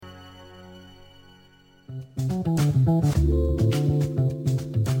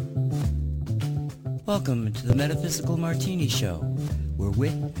Welcome to the Metaphysical Martini Show, where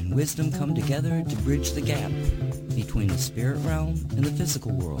wit and wisdom come together to bridge the gap between the spirit realm and the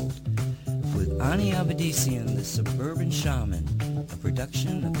physical world. With Ani Avedissian, the Suburban Shaman, a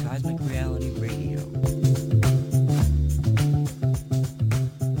production of Cosmic Reality Radio.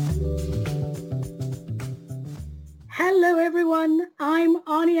 Hello everyone, I'm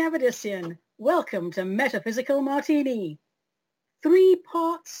Ani Avedissian. Welcome to Metaphysical Martini. 3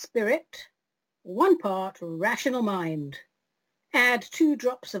 parts spirit, 1 part rational mind. Add 2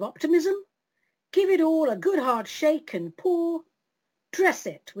 drops of optimism. Give it all a good hard shake and pour. Dress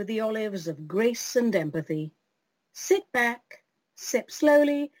it with the olives of grace and empathy. Sit back, sip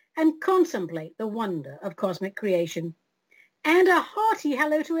slowly, and contemplate the wonder of cosmic creation. And a hearty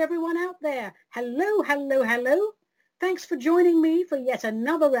hello to everyone out there. Hello, hello, hello. Thanks for joining me for yet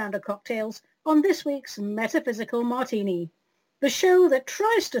another round of cocktails on this week's Metaphysical Martini, the show that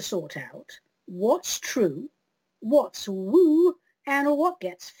tries to sort out what's true, what's woo, and what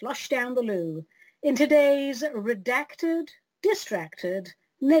gets flushed down the loo in today's redacted, distracted,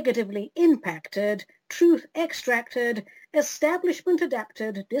 negatively impacted, truth extracted, establishment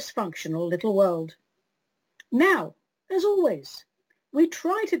adapted, dysfunctional little world. Now, as always, we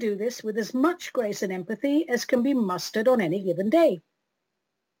try to do this with as much grace and empathy as can be mustered on any given day.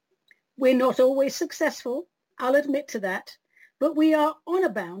 We're not always successful, I'll admit to that, but we are honor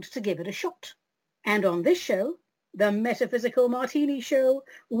bound to give it a shot. And on this show, the Metaphysical Martini Show,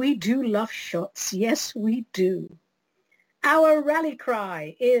 we do love shots. Yes, we do. Our rally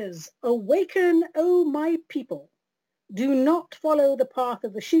cry is, "Awaken, O my people. Do not follow the path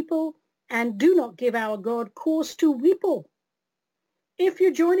of the sheeple, and do not give our God cause to weeple." If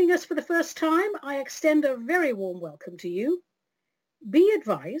you're joining us for the first time, I extend a very warm welcome to you. Be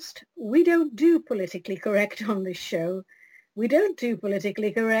advised, we don't do politically correct on this show. We don't do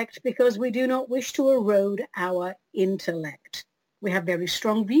politically correct because we do not wish to erode our intellect. We have very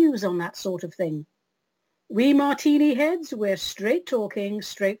strong views on that sort of thing. We Martini heads, we're straight-talking,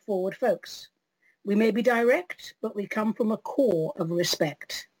 straightforward folks. We may be direct, but we come from a core of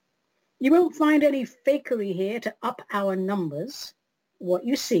respect. You won't find any fakery here to up our numbers. What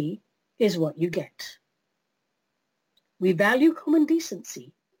you see is what you get. We value common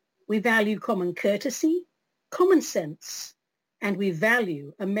decency. We value common courtesy, common sense, and we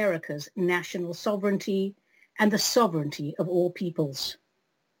value America's national sovereignty and the sovereignty of all peoples.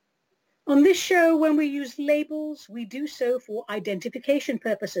 On this show, when we use labels, we do so for identification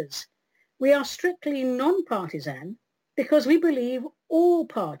purposes. We are strictly non-partisan because we believe all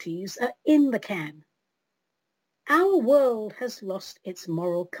parties are in the can. Our world has lost its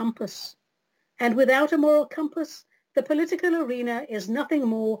moral compass, and without a moral compass, the political arena is nothing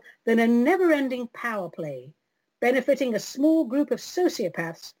more than a never-ending power play, benefiting a small group of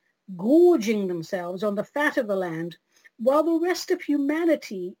sociopaths gorging themselves on the fat of the land, while the rest of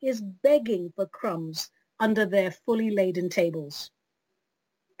humanity is begging for crumbs under their fully laden tables.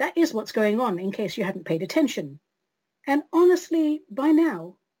 That is what's going on, in case you hadn't paid attention. And honestly, by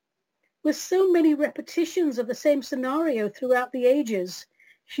now, with so many repetitions of the same scenario throughout the ages,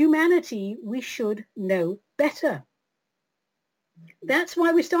 humanity, we should know better. That's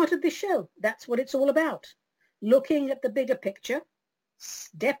why we started this show. That's what it's all about. Looking at the bigger picture,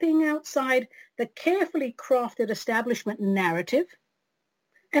 stepping outside the carefully crafted establishment narrative.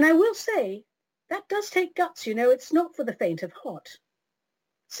 And I will say, that does take guts, it's not for the faint of heart.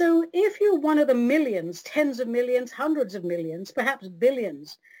 So if you're one of the millions, tens of millions, hundreds of millions, perhaps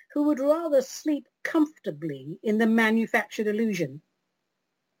billions, who would rather sleep comfortably in the manufactured illusion,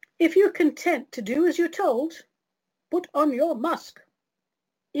 if you're content to do as you're told, put on your mask.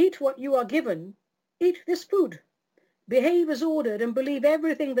 Eat what you are given. Eat this food. Behave as ordered and believe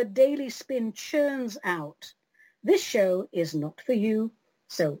everything the Daily Spin churns out. This show is not for you,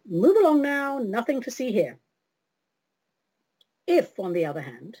 so move along now, nothing to see here. If, on the other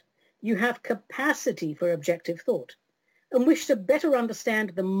hand, you have capacity for objective thought and wish to better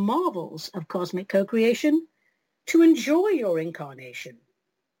understand the marvels of cosmic co-creation, to enjoy your incarnation,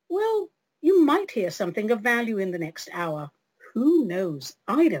 well, you might hear something of value in the next hour. Who knows?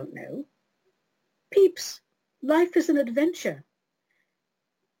 I don't know. Peeps, life is an adventure.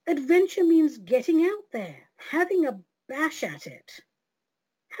 Adventure means getting out there, having a bash at it.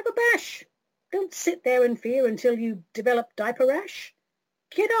 Have a bash. Don't sit there in fear until you develop diaper rash.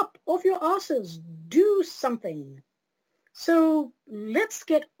 Get up off your asses. Do something. So let's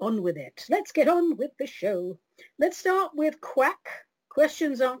get on with it. Let's get on with the show. Let's start with quack,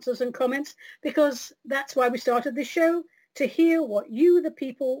 questions, answers, and comments, because that's why we started this show, to hear what you, the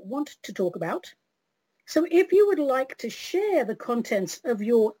people, want to talk about. So if you would like to share the contents of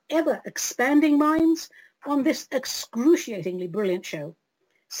your ever-expanding minds on this excruciatingly brilliant show,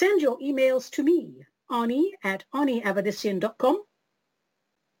 send your emails to me, Ani@aniavadisian.com,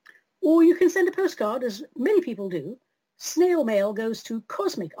 or you can send a postcard, as many people do. Snail mail goes to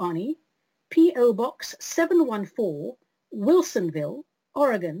Cosmic Ani, P.O. Box 714, Wilsonville,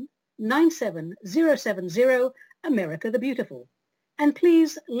 Oregon, 97070, America the Beautiful. And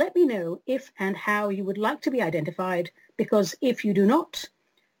please let me know if and how you would like to be identified, because if you do not,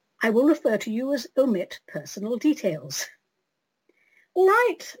 I will refer to you as omit personal details. All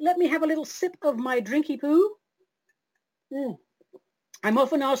right, let me have a little sip of my drinky poo. I'm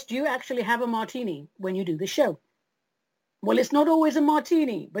often asked, do you actually have a martini when you do the show? Well, it's not always a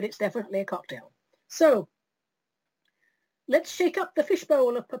martini, but it's definitely a cocktail. So let's shake up the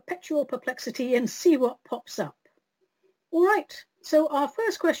fishbowl of perpetual perplexity and see what pops up. All right, so our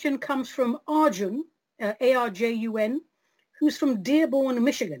first question comes from Arjun, A-R-J-U-N, who's from Dearborn,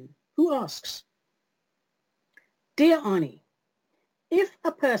 Michigan, who asks, Dear Ani, if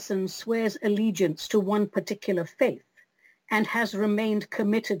a person swears allegiance to one particular faith and has remained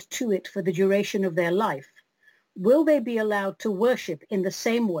committed to it for the duration of their life, will they be allowed to worship in the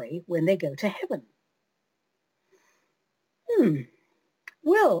same way when they go to heaven?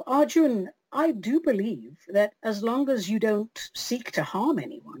 Well, Arjun, I do believe that as long as you don't seek to harm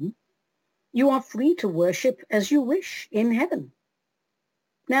anyone, you are free to worship as you wish in heaven.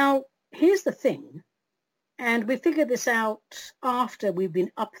 Now, here's the thing, and we figured this out after we've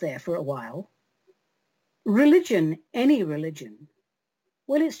been up there for a while. Religion, any religion,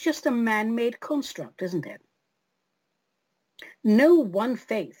 well, it's just a man-made construct, isn't it? No one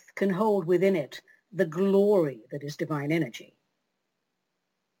faith can hold within it the glory that is divine energy.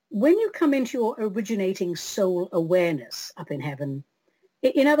 When you come into your originating soul awareness up in heaven,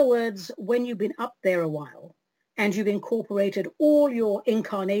 in other words, when you've been up there a while and you've incorporated all your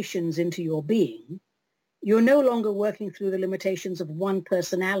incarnations into your being, you're no longer working through the limitations of one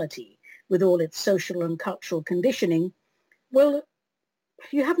personality with all its social and cultural conditioning. Well,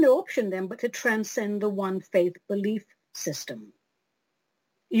 you have no option then but to transcend the one faith belief system.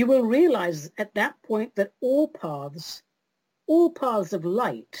 You will realize at that point that all paths of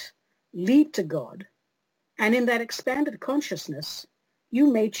light lead to God, and in that expanded consciousness,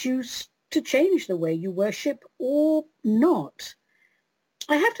 you may choose to change the way you worship or not.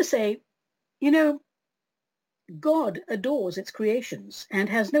 I have to say, God adores its creations and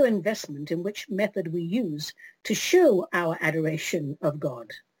has no investment in which method we use to show our adoration of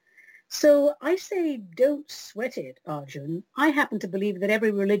God. So I say don't sweat it, Arjun. I happen to believe that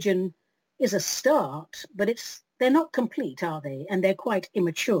every religion is a start, but they're not complete, are they? And they're quite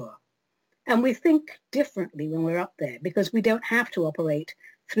immature. And we think differently when we're up there because we don't have to operate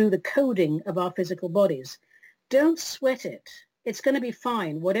through the coding of our physical bodies. Don't sweat it. It's going to be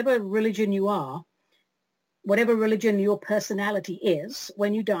fine. Whatever religion you are, whatever religion your personality is,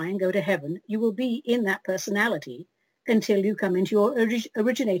 when you die and go to heaven, you will be in that personality until you come into your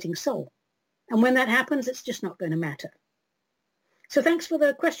originating soul. And when that happens, it's just not going to matter. So thanks for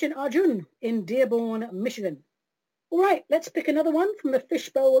the question, Arjun, in Dearborn, Michigan. All right, let's pick another one from the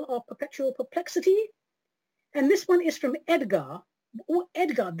fishbowl of perpetual perplexity. And this one is from Edgar. Oh,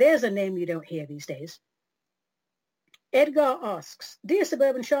 Edgar, there's a name you don't hear these days. Edgar asks, Dear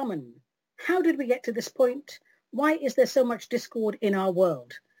Suburban Shaman, how did we get to this point? Why is there so much discord in our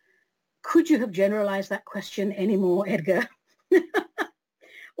world? Could you have generalized that question anymore, Edgar?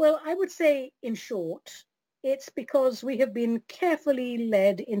 Well, I would say, in short, it's because we have been carefully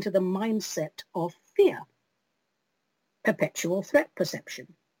led into the mindset of fear, perpetual threat perception.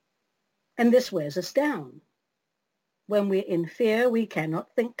 And this wears us down. When we're in fear, we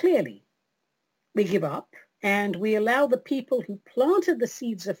cannot think clearly. We give up, and we allow the people who planted the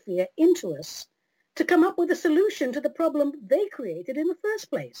seeds of fear into us to come up with a solution to the problem they created in the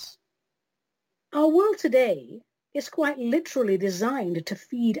first place. Our world today is quite literally designed to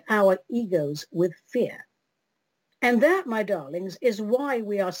feed our egos with fear. And that, my darlings, is why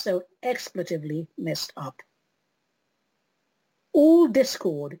we are so expletively messed up. All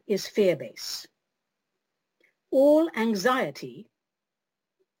discord is fear-based. All anxiety,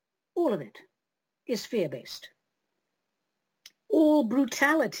 all of it, is fear-based. All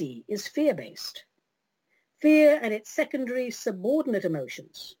brutality is fear-based. Fear and its secondary subordinate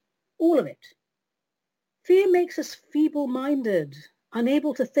emotions, all of it. Fear makes us feeble-minded,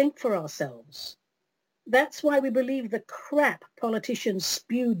 unable to think for ourselves. That's why we believe the crap politicians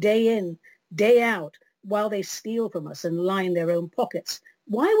spew day in, day out, while they steal from us and line their own pockets.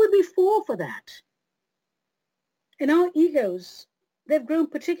 Why would we fall for that? And our egos, They've grown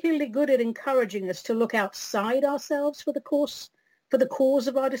particularly good at encouraging us to look outside ourselves for the cause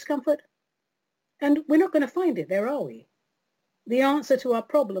of our discomfort. And we're not going to find it there, are we? The answer to our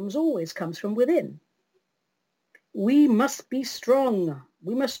problems always comes from within. We must be strong.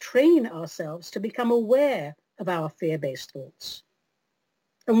 We must train ourselves to become aware of our fear-based thoughts.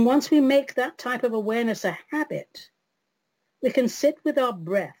 And once we make that type of awareness a habit, we can sit with our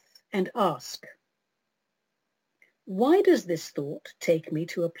breath and ask, why does this thought take me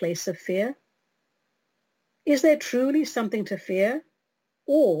to a place of fear? Is there truly something to fear?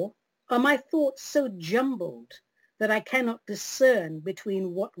 Or are my thoughts so jumbled that I cannot discern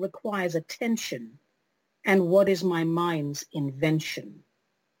between what requires attention and what is my mind's invention?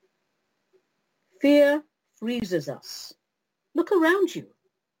 Fear freezes us. Look around you.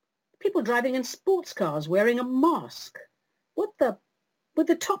 People driving in sports cars wearing a mask. With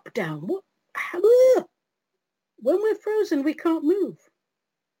the top down. When we're frozen, we can't move.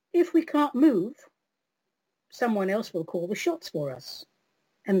 If we can't move, someone else will call the shots for us.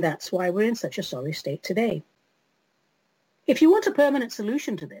 And that's why we're in such a sorry state today. If you want a permanent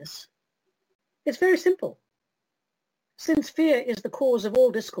solution to this, it's very simple. Since fear is the cause of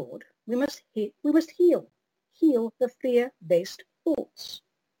all discord, we must heal the fear-based thoughts.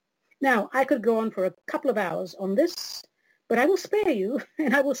 Now, I could go on for a couple of hours on this, but I will spare you,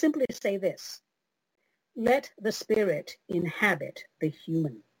 and I will simply say this. Let the spirit inhabit the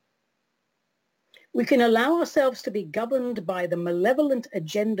human. We can allow ourselves to be governed by the malevolent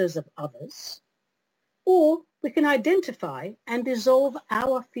agendas of others, or we can identify and dissolve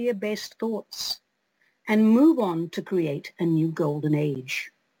our fear-based thoughts and move on to create a new golden age.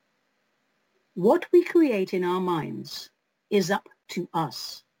 What we create in our minds is up to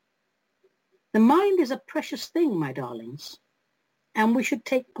us. The mind is a precious thing, my darlings, and we should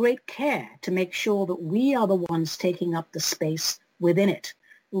take great care to make sure that we are the ones taking up the space within it.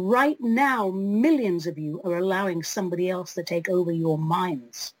 Right now, millions of you are allowing somebody else to take over your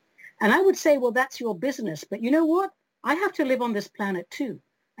minds. And I would say, well, that's your business. But you know what? I have to live on this planet too.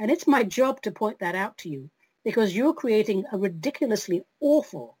 And it's my job to point that out to you because you're creating a ridiculously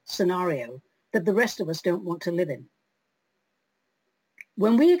awful scenario that the rest of us don't want to live in.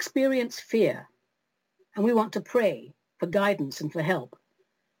 When we experience fear and we want to pray for guidance and for help,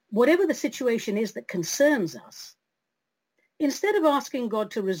 whatever the situation is that concerns us, instead of asking God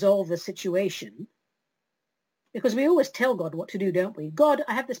to resolve the situation, because we always tell God what to do, don't we? God,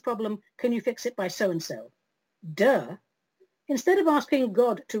 I have this problem. Can you fix it by so-and-so? Duh. Instead of asking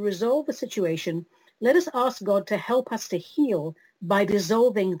God to resolve the situation, let us ask God to help us to heal by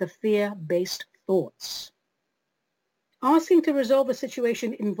dissolving the fear-based thoughts. Asking to resolve a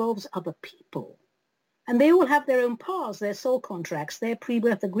situation involves other people. And they all have their own paths, their soul contracts, their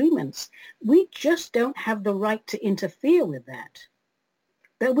pre-birth agreements. We just don't have the right to interfere with that.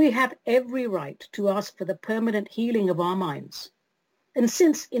 But we have every right to ask for the permanent healing of our minds. And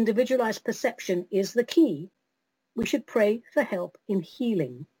since individualized perception is the key, we should pray for help in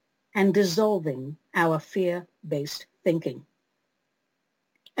healing and dissolving our fear-based thinking.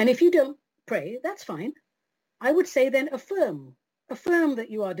 And if you don't pray, that's fine. I would say then affirm that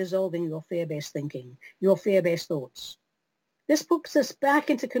you are dissolving your fear-based thinking, your fear-based thoughts. This puts us back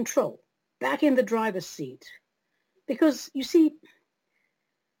into control, back in the driver's seat. Because, you see,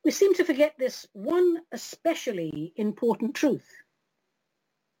 we seem to forget this one especially important truth.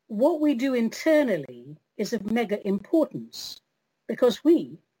 What we do internally is of mega importance because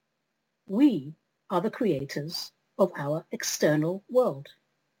we are the creators of our external world.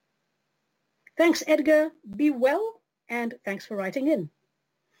 Thanks, Edgar. Be well, and thanks for writing in.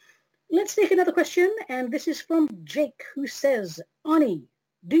 Let's take another question, and this is from Jake, who says, Ani,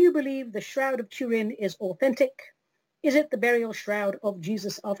 do you believe the Shroud of Turin is authentic? Is it the burial shroud of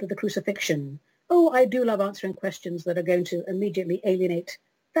Jesus after the crucifixion? Oh, I do love answering questions that are going to immediately alienate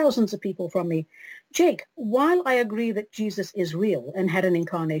thousands of people from me. Jake, while I agree that Jesus is real and had an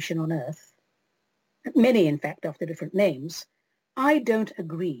incarnation on earth, many, in fact, after different names, I don't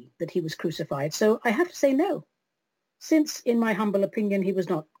agree that he was crucified, so I have to say no. Since, in my humble opinion, he was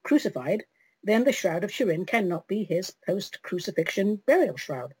not crucified, then the Shroud of Turin cannot be his post-crucifixion burial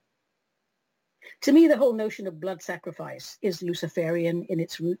shroud. To me, the whole notion of blood sacrifice is Luciferian in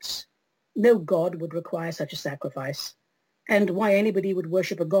its roots. No god would require such a sacrifice. And why anybody would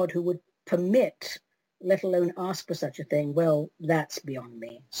worship a god who would permit, let alone ask for such a thing, well, that's beyond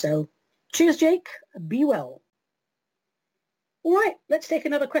me. So, cheers, Jake. Be well. All right, let's take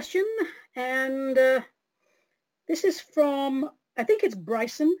another question. And this is from, I think it's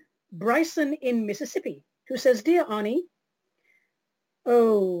Bryson in Mississippi, who says, Dear Ani,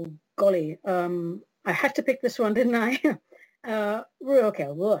 oh, golly, I had to pick this one, didn't I? Okay,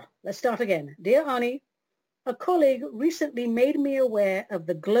 let's start again. Dear Ani, a colleague recently made me aware of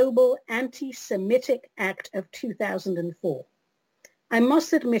the global anti-Semitic act of 2004. I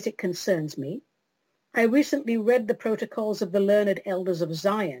must admit it concerns me. I recently read the protocols of the learned elders of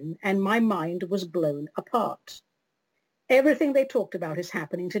Zion, and my mind was blown apart. Everything they talked about is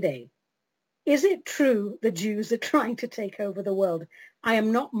happening today. Is it true the Jews are trying to take over the world? I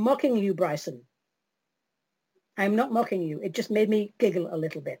am not mocking you, Bryson. I am not mocking you. It just made me giggle a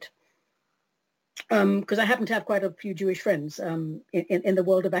little bit. Because I happen to have quite a few Jewish friends in the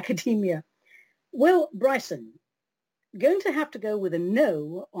world of academia. Well, Bryson, going to have to go with a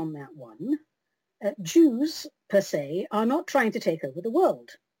no on that one. Jews, per se, are not trying to take over the world.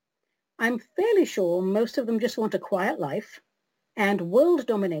 I'm fairly sure most of them just want a quiet life, and world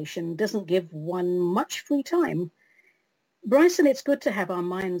domination doesn't give one much free time. Bryson, it's good to have our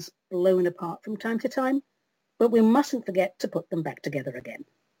minds blown apart from time to time, but we mustn't forget to put them back together again.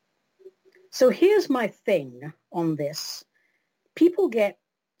 So here's my thing on this. People get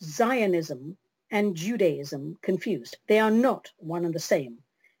Zionism and Judaism confused. They are not one and the same.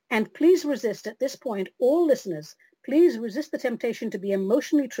 And please resist at this point, all listeners, please resist the temptation to be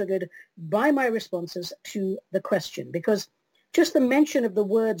emotionally triggered by my responses to the question, because just the mention of the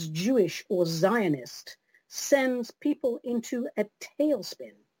words Jewish or Zionist sends people into a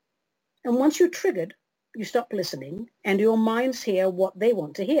tailspin. And once you're triggered, you stop listening and your minds hear what they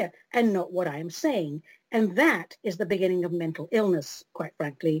want to hear and not what I am saying. And that is the beginning of mental illness, quite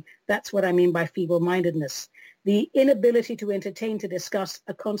frankly. That's what I mean by feeble-mindedness. The inability to entertain, to discuss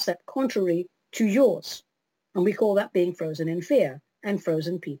a concept contrary to yours. And we call that being frozen in fear. And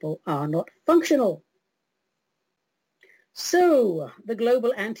frozen people are not functional. So the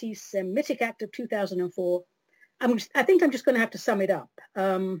global anti-Semitic act of 2004, I think I'm just going to have to sum it up.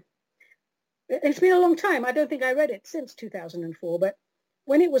 It's been a long time. I don't think I read it since 2004, but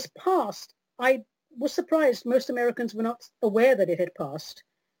when it was passed, I was surprised most Americans were not aware that it had passed,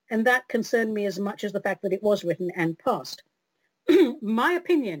 and that concerned me as much as the fact that it was written and passed. My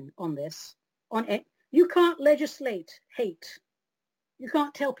opinion on this, on it, you can't legislate hate. You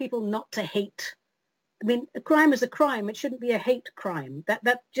can't tell people not to hate. I mean, a crime is a crime. It shouldn't be a hate crime.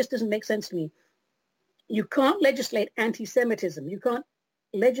 That just doesn't make sense to me. You can't legislate anti-Semitism. You can't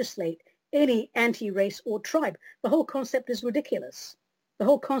legislate any anti-race or tribe. The whole concept is ridiculous. The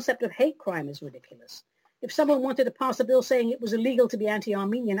whole concept of hate crime is ridiculous. If someone wanted to pass a bill saying it was illegal to be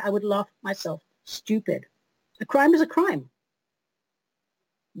anti-Armenian, I would laugh myself stupid. A crime is a crime.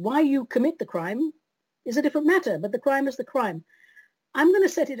 Why you commit the crime is a different matter, but the crime is the crime. I'm going to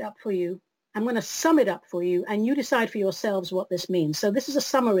set it up for you. I'm going to sum it up for you, and you decide for yourselves what this means. So this is a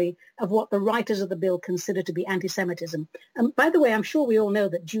summary of what the writers of the bill consider to be anti-Semitism. And by the way, I'm sure we all know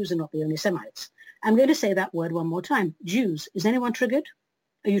that Jews are not the only Semites. I'm going to say that word one more time. Jews. Is anyone triggered?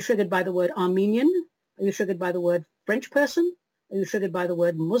 Are you triggered by the word Armenian? Are you triggered by the word French person? Are you triggered by the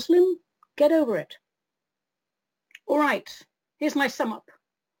word Muslim? Get over it. All right. Here's my sum up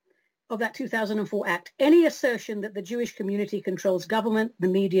of that 2004 act. Any assertion that the Jewish community controls government, the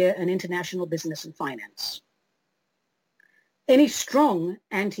media, and international business and finance. Any strong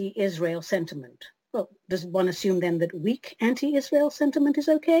anti-Israel sentiment. Well, does one assume then that weak anti-Israel sentiment is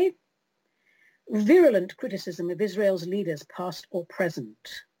okay? Virulent criticism of Israel's leaders, past or present.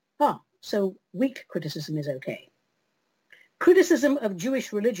 So weak criticism is okay. Criticism of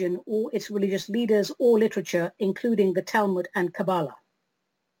Jewish religion or its religious leaders or literature, including the Talmud and Kabbalah.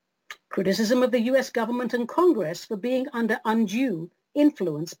 Criticism of the US government and Congress for being under undue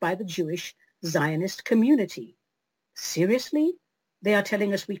influence by the Jewish Zionist community. Seriously? They are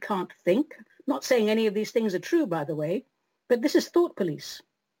telling us we can't think? Not saying any of these things are true, by the way, but this is thought police.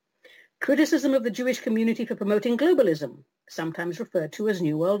 Criticism of the Jewish community for promoting globalism, sometimes referred to as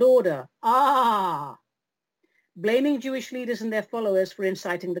New World Order. Blaming Jewish leaders and their followers for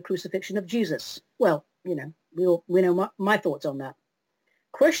inciting the crucifixion of Jesus. Well, we know my thoughts on that.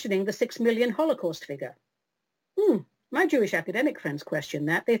 Questioning the 6 million Holocaust figure. My Jewish academic friends question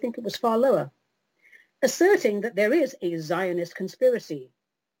that. They think it was far lower. Asserting that there is a Zionist conspiracy.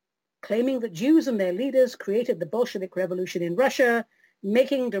 Claiming that Jews and their leaders created the Bolshevik Revolution in Russia,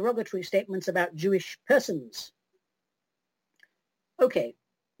 making derogatory statements about Jewish persons. Okay,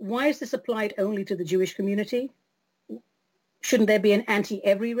 why is this applied only to the Jewish community? Shouldn't there be an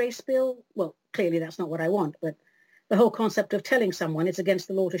anti-every race bill? Well, clearly that's not what I want, but the whole concept of telling someone it's against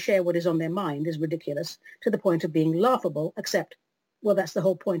the law to share what is on their mind is ridiculous to the point of being laughable, except, well, that's the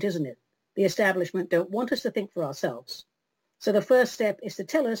whole point, isn't it? The establishment don't want us to think for ourselves. So the first step is to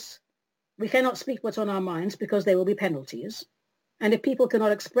tell us we cannot speak what's on our minds because there will be penalties. And if people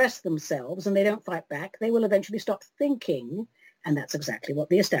cannot express themselves and they don't fight back, they will eventually stop thinking And that's exactly what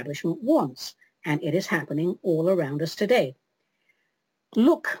the establishment wants. And it is happening all around us today.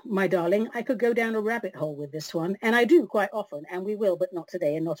 Look, my darling, I could go down a rabbit hole with this one, and I do quite often, and we will, but not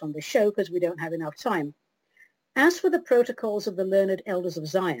today and not on this show because we don't have enough time. As for the protocols of the learned elders of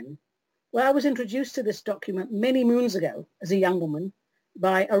Zion, well, I was introduced to this document many moons ago as a young woman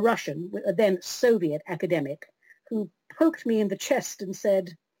by a Russian, a then Soviet academic, who poked me in the chest and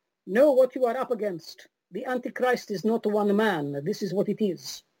said, "Know what you are up against. The Antichrist is not one man. This is what it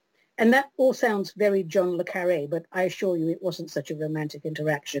is." And that all sounds very John le Carré, but I assure you it wasn't such a romantic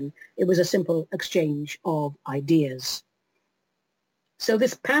interaction. It was a simple exchange of ideas. So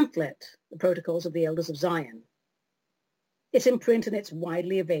this pamphlet, The Protocols of the Elders of Zion, it's in print and it's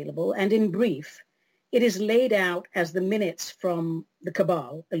widely available. And in brief, it is laid out as the minutes from the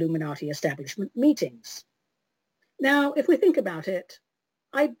Cabal, Illuminati establishment meetings. Now, if we think about it,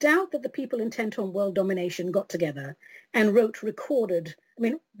 I doubt that the people intent on world domination got together and wrote recorded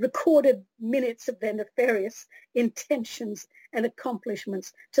minutes of their nefarious intentions and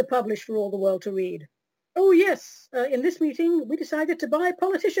accomplishments to publish for all the world to read. Oh, yes, in this meeting, we decided to buy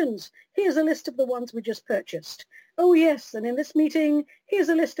politicians. Here's a list of the ones we just purchased. Oh, yes, and in this meeting, here's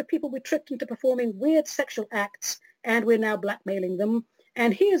a list of people we tricked into performing weird sexual acts, and we're now blackmailing them.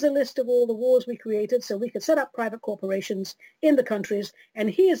 And here's a list of all the wars we created so we could set up private corporations in the countries. And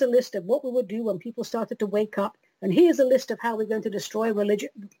here's a list of what we would do when people started to wake up. And here's a list of how we're going to destroy religion.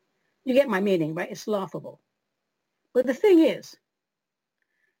 You get my meaning, right? It's laughable. But the thing is,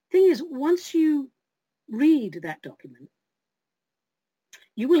 once you read that document,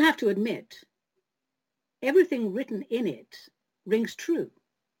 you will have to admit everything written in it rings true.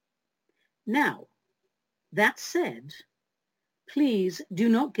 Now, that said, please do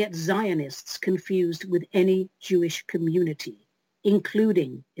not get Zionists confused with any Jewish community,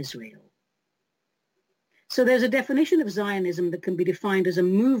 including Israel. So there's a definition of Zionism that can be defined as a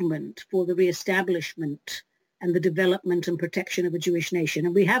movement for the reestablishment and the development and protection of a Jewish nation.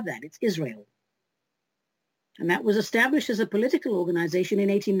 And we have that. It's Israel. And that was established as a political organization in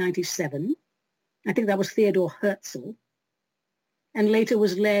 1897. I think that was Theodor Herzl. And later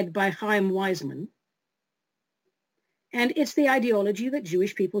was led by Chaim Weizmann. And it's the ideology that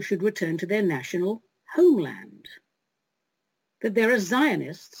Jewish people should return to their national homeland. That there are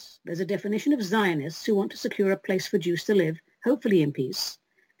Zionists, there's a definition of Zionists who want to secure a place for Jews to live, hopefully in peace,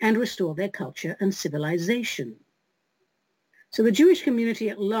 and restore their culture and civilization. So the Jewish community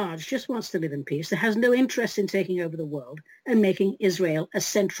at large just wants to live in peace. It has no interest in taking over the world and making Israel a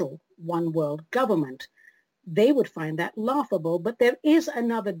central one world government. They would find that laughable, but there is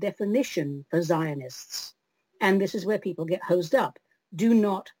another definition for Zionists. And this is where people get hosed up. Do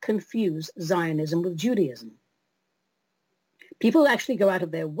not confuse Zionism with Judaism. People actually go out of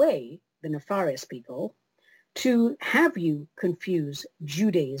their way, the nefarious people, to have you confuse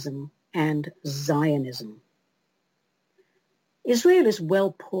Judaism and Zionism. Israel is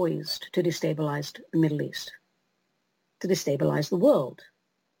well poised to destabilize the Middle East, to destabilize the world.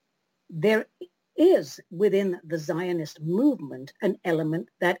 There is within the Zionist movement an element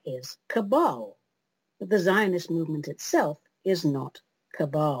that is cabal. But the Zionist movement itself is not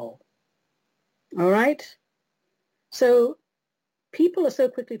cabal. All right? So people are so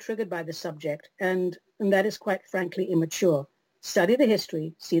quickly triggered by this subject, and that is quite frankly immature. Study the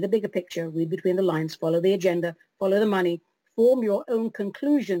history, see the bigger picture, read between the lines, follow the agenda, follow the money, form your own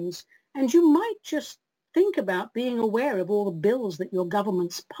conclusions, and you might just think about being aware of all the bills that your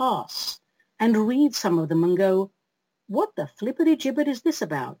governments pass and read some of them and go, what the flippity-gibbet is this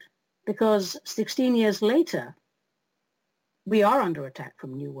about? Because 16 years later, we are under attack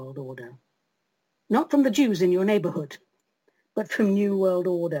from New World Order. Not from the Jews in your neighborhood, but from New World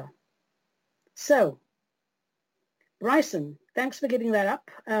Order. So, Bryson, thanks for getting that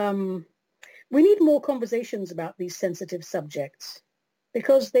up. We need more conversations about these sensitive subjects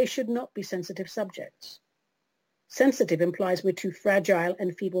because they should not be sensitive subjects. Sensitive implies we're too fragile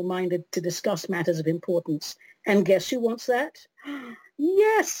and feeble-minded to discuss matters of importance. And guess who wants that?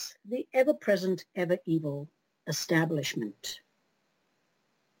 Yes, the ever-present, ever-evil establishment.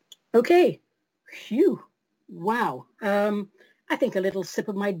 Okay. Phew. Wow. I think a little sip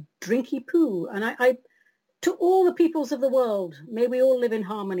of my drinky poo. And I to all the peoples of the world, may we all live in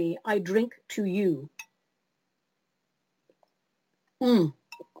harmony. I drink to you.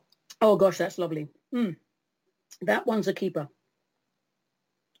 Oh, gosh, that's lovely. That one's a keeper.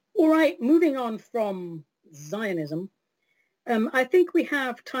 All right, moving on from Zionism. I think we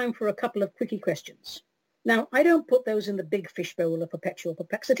have time for a couple of quickie questions. Now, I don't put those in the big fishbowl of perpetual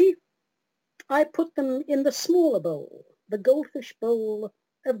perplexity. I put them in the smaller bowl, the goldfish bowl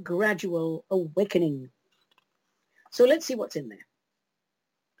of gradual awakening. So let's see what's in there.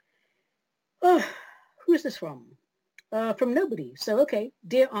 Oh, who is this from? From nobody. So, okay,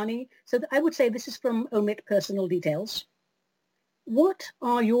 dear Ani. So I would say this is from Omit Personal Details. What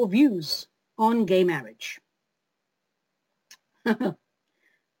are your views on gay marriage?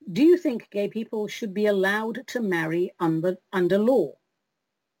 Do you think gay people should be allowed to marry under law?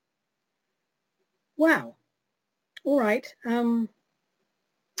 Wow. All right.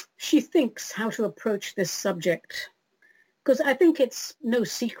 She thinks how to approach this subject, because I think it's no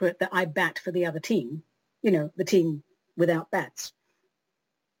secret that I bat for the other team, the team without bats.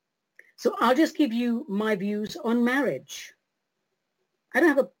 So I'll just give you my views on marriage. I don't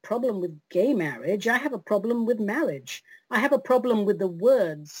have a problem with gay marriage. I have a problem with marriage. I have a problem with the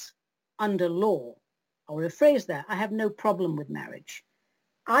words under law. I'll rephrase that. I have no problem with marriage.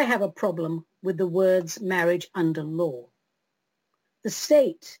 I have a problem with the words marriage under law. The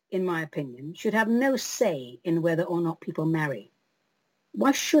state, in my opinion, should have no say in whether or not people marry.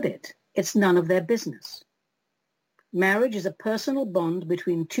 Why should it? It's none of their business. Marriage is a personal bond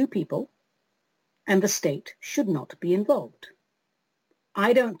between two people, and the state should not be involved.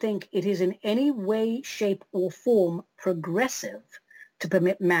 I don't think it is in any way, shape, or form progressive to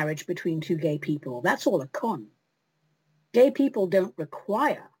permit marriage between two gay people. That's all a con. Gay people don't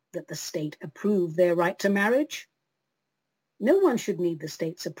require that the state approve their right to marriage. No one should need the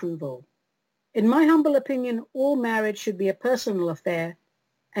state's approval. In my humble opinion, all marriage should be a personal affair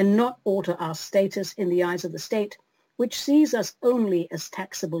and not alter our status in the eyes of the state, which sees us only as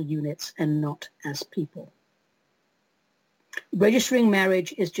taxable units and not as people. Registering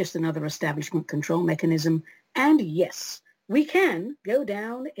marriage is just another establishment control mechanism. And yes, we can go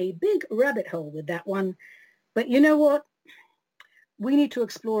down a big rabbit hole with that one. But you know what? We need to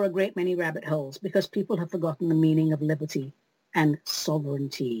explore a great many rabbit holes because people have forgotten the meaning of liberty and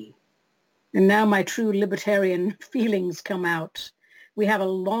sovereignty. And now my true libertarian feelings come out. We have a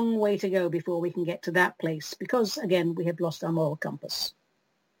long way to go before we can get to that place because, again, we have lost our moral compass.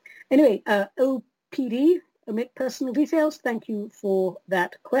 Anyway, OPD, Omit Personal Details, thank you for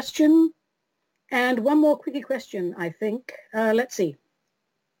that question. And one more quickie question, I think. Let's see.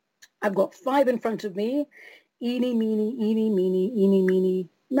 I've got 5 in front of me. Eeny, meeny,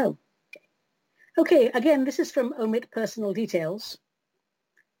 mo. Okay, again, this is from Omit Personal Details.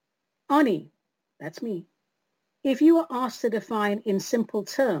 Ani, that's me. If you were asked to define in simple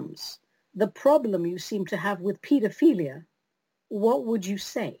terms the problem you seem to have with pedophilia, what would you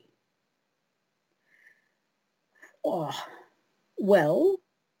say? Oh, well,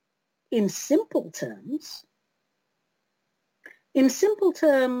 in simple terms,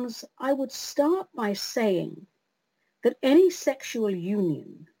 I would start by saying that any sexual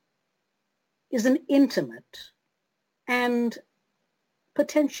union is an intimate and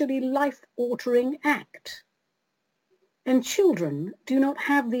potentially life-altering act. And children do not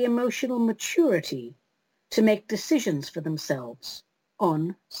have the emotional maturity to make decisions for themselves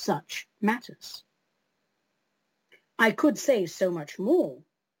on such matters. I could say so much more.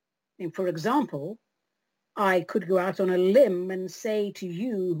 And for example, I could go out on a limb and say to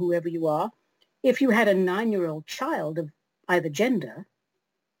you, whoever you are, if you had a 9-year-old child of either gender,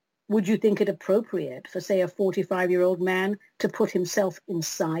 would you think it appropriate for, say, a 45-year-old man to put himself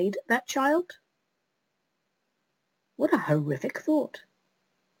inside that child? What a horrific thought.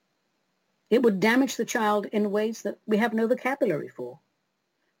 It would damage the child in ways that we have no vocabulary for.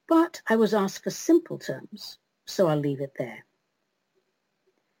 But I was asked for simple terms, so I'll leave it there.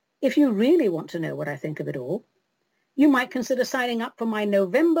 If you really want to know what I think of it all, you might consider signing up for my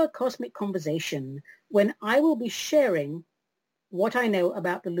November Cosmic Conversation, when I will be sharing what I know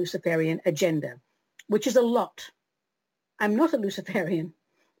about the Luciferian agenda, which is a lot. I'm not a Luciferian,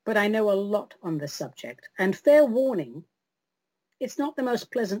 but I know a lot on this subject. And fair warning, it's not the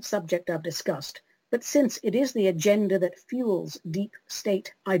most pleasant subject I've discussed, but since it is the agenda that fuels deep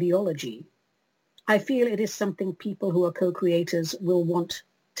state ideology, I feel it is something people who are co-creators will want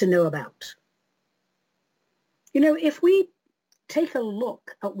to know about. If we take a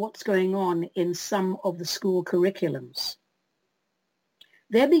look at what's going on in some of the school curriculums,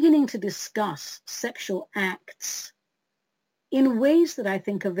 they're beginning to discuss sexual acts in ways that I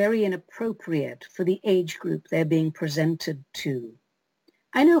think are very inappropriate for the age group they're being presented to.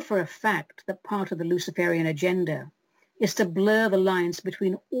 I know for a fact that part of the Luciferian agenda is to blur the lines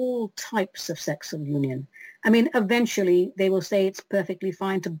between all types of sexual union. I mean, eventually they will say it's perfectly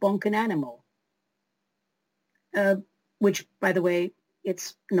fine to bonk an animal, which, by the way,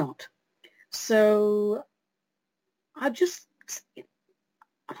 it's not. So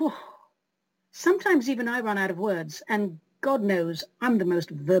sometimes even I run out of words, and God knows I'm the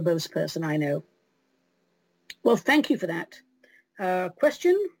most verbose person I know. Well, thank you for that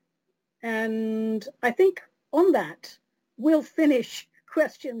question. And I think on that, we'll finish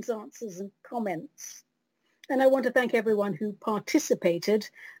questions, answers, and comments. And I want to thank everyone who participated.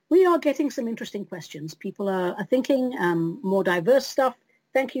 We are getting some interesting questions. People are thinking more diverse stuff.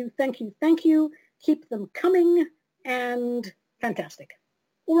 Thank you, thank you, thank you. Keep them coming, and fantastic.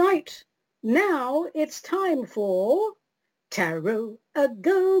 All right, now it's time for Tarot A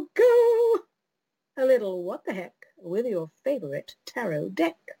Go Go. A little what the heck with your favorite tarot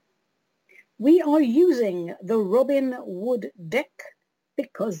deck. We are using the Robin Wood deck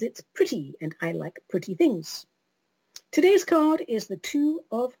because it's pretty and I like pretty things. Today's card is the Two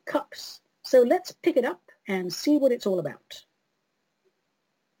of Cups. So let's pick it up and see what it's all about.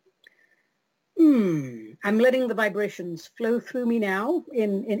 I'm letting the vibrations flow through me now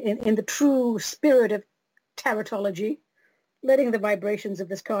in the true spirit of tarotology. Letting the vibrations of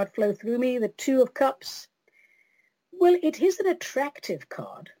this card flow through me, the Two of Cups. Well, it is an attractive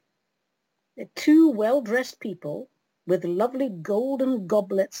card. They're two well-dressed people with lovely golden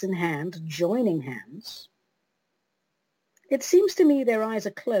goblets in hand, joining hands. It seems to me their eyes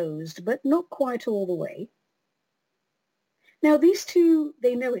are closed, but not quite all the way. Now, these two,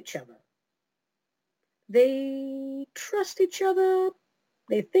 they know each other. They trust each other.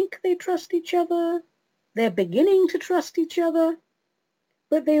 They think they trust each other. They're beginning to trust each other.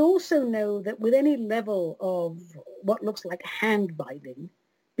 But they also know that with any level of what looks like hand binding,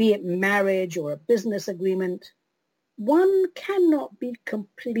 be it marriage or a business agreement, one cannot be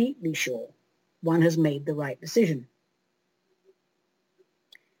completely sure one has made the right decision.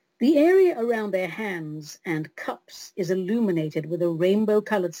 The area around their hands and cups is illuminated with a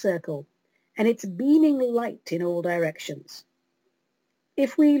rainbow-colored circle, and it's beaming light in all directions.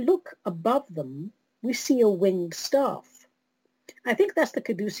 If we look above them, we see a winged staff. I think that's the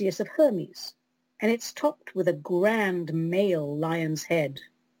caduceus of Hermes, and it's topped with a grand male lion's head.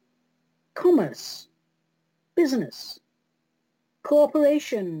 Commerce, business,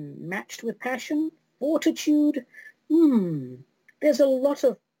 cooperation matched with passion, fortitude. There's a lot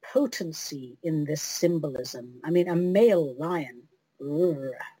of potency in this symbolism. I mean, a male lion.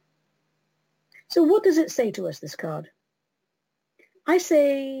 Urgh. So what does it say to us, this card? I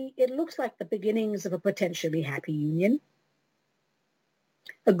say it looks like the beginnings of a potentially happy union.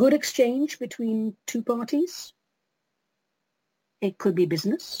 A good exchange between two parties. It could be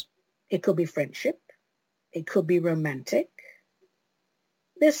business. It could be friendship. It could be romantic.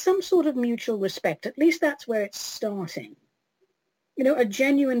 There's some sort of mutual respect. At least that's where it's starting. You know, a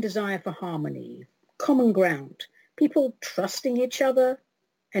genuine desire for harmony, common ground, people trusting each other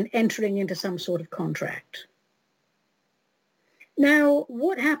and entering into some sort of contract. Now,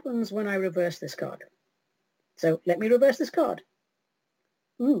 what happens when I reverse this card? So let me reverse this card.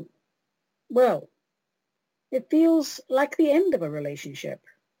 Well, it feels like the end of a relationship,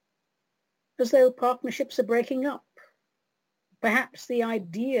 as though partnerships are breaking up. Perhaps the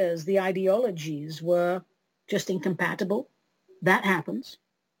ideas, the ideologies were just incompatible. That happens.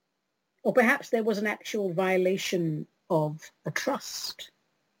 Or perhaps there was an actual violation of a trust.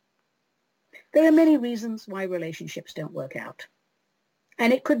 There are many reasons why relationships don't work out.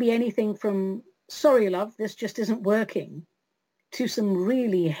 And it could be anything from, sorry, love, this just isn't working, to some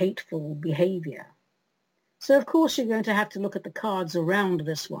really hateful behavior. So, of course, you're going to have to look at the cards around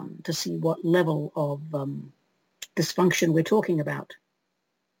this one to see what level of dysfunction we're talking about.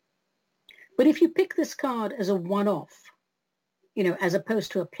 But if you pick this card as a one-off, you know, as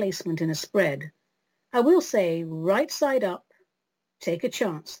opposed to a placement in a spread, I will say right side up, take a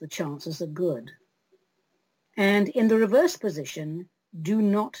chance. The chances are good. And in the reverse position, do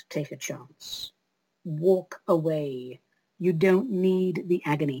not take a chance. Walk away. You don't need the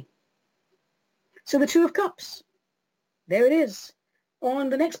agony. So the Two of Cups, there it is. On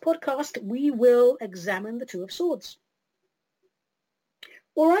the next podcast, we will examine the Two of Swords.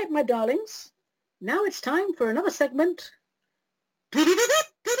 All right, my darlings, now it's time for another segment.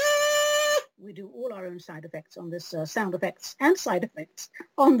 We do all our own side effects on this, sound effects and side effects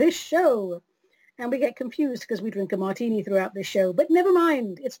on this show. And we get confused because we drink a martini throughout this show. But never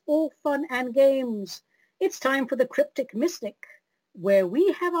mind, it's all fun and games. It's time for the Cryptic Mystic, where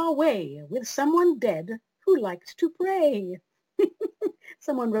we have our way with someone dead who liked to pray.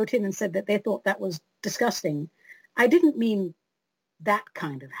 Someone wrote in and said that they thought that was disgusting. I didn't mean that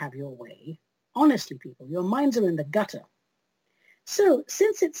kind of have your way. Honestly, people, your minds are in the gutter. So,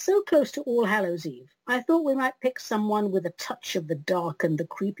 since it's so close to All Hallows Eve, I thought we might pick someone with a touch of the dark and the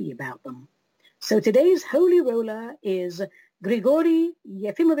creepy about them. So today's holy roller is Grigory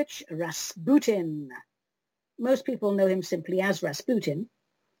Yefimovich Rasputin. Most people know him simply as Rasputin,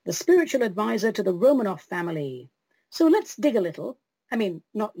 the spiritual advisor to the Romanov family. So let's dig a little. I mean,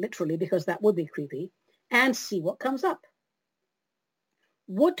 not literally, because that would be creepy, and see what comes up.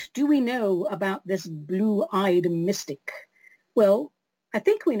 What do we know about this blue-eyed mystic? Well, I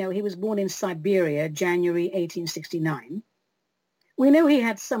think we know he was born in Siberia, January 1869. We know he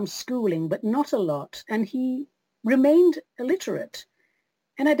had some schooling, but not a lot, and he remained illiterate.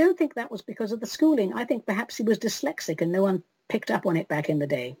 And I don't think that was because of the schooling. I think perhaps he was dyslexic and no one picked up on it back in the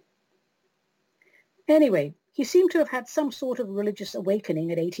day. Anyway, he seemed to have had some sort of religious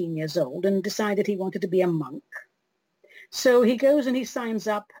awakening at 18 years old and decided he wanted to be a monk. So he goes and he signs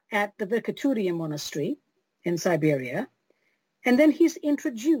up at the Verkhaturian monastery in Siberia. And then he's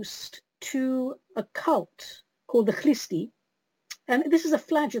introduced to a cult called the Christi. And this is a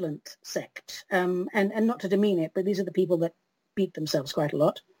flagellant sect. And not to demean it, but these are the people that beat themselves quite a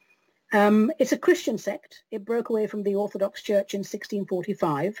lot. It's a Christian sect. It broke away from the Orthodox Church in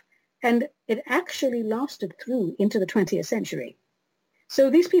 1645. And it actually lasted through into the 20th century. So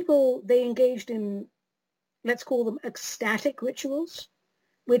these people, they engaged in, let's call them ecstatic rituals,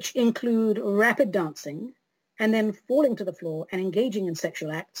 which include rapid dancing and then falling to the floor and engaging in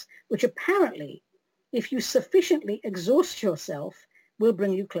sexual acts, which apparently, if you sufficiently exhaust yourself, will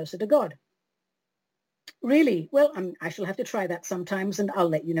bring you closer to God. Really? Well, I shall have to try that sometimes, and I'll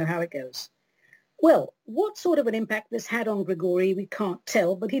let you know how it goes. Well, what sort of an impact this had on Grigori, we can't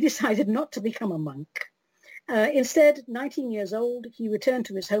tell, but he decided not to become a monk. Instead, 19 years old, he returned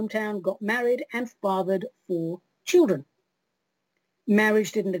to his hometown, got married, and fathered 4 children.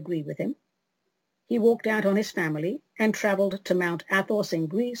 Marriage didn't agree with him. He walked out on his family and traveled to Mount Athos in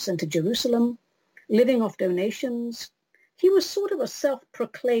Greece and to Jerusalem, living off donations. He was sort of a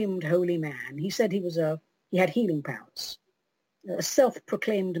self-proclaimed holy man. He said he had healing powers. A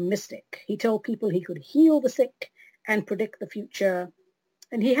self-proclaimed mystic. He told people he could heal the sick and predict the future.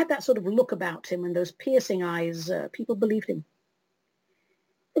 And he had that sort of look about him and those piercing eyes. People believed him.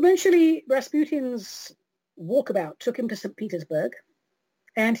 Eventually, Rasputin's walkabout took him to St. Petersburg,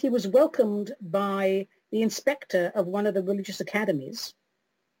 and he was welcomed by the inspector of one of the religious academies.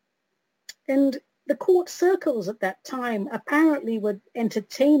 And the court circles at that time apparently were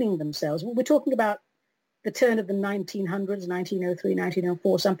entertaining themselves. We're talking about the turn of the 1900s, 1903,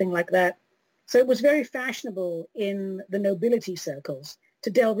 1904, something like that. So it was very fashionable in the nobility circles to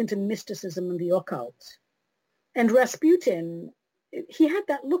delve into mysticism and the occult. And Rasputin, he had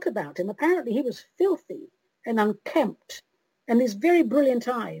that look about him. Apparently he was filthy and unkempt and these very brilliant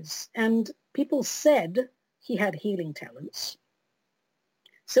eyes. And people said he had healing talents.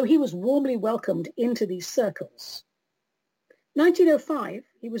 So he was warmly welcomed into these circles. 1905,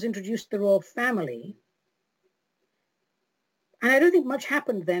 he was introduced to the royal family. And I don't think much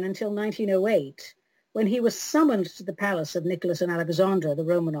happened then until 1908, when he was summoned to the palace of Nicholas and Alexandra, the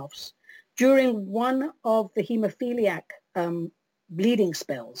Romanovs, during one of the hemophiliac bleeding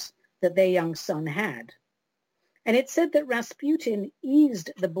spells that their young son had. And it said that Rasputin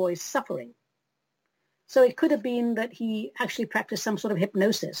eased the boy's suffering. So it could have been that he actually practiced some sort of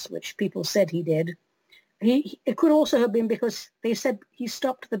hypnosis, which people said he did. It could also have been because they said he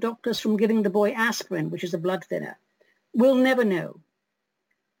stopped the doctors from giving the boy aspirin, which is a blood thinner. We'll never know.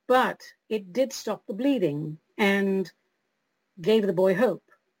 But it did stop the bleeding and gave the boy hope.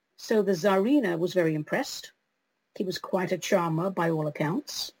 So the Tsarina was very impressed. He was quite a charmer by all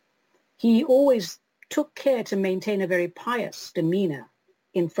accounts. He always took care to maintain a very pious demeanor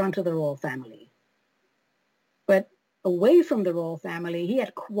in front of the royal family. But away from the royal family, he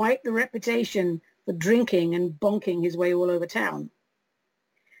had quite the reputation for drinking and bonking his way all over town.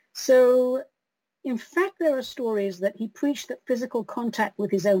 So, in fact, there are stories that he preached that physical contact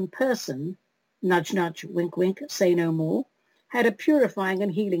with his own person, nudge, nudge, wink, wink, say no more, had a purifying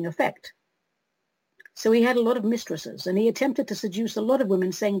and healing effect. So he had a lot of mistresses, and he attempted to seduce a lot of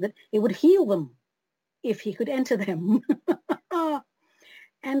women, saying that it would heal them if he could enter them.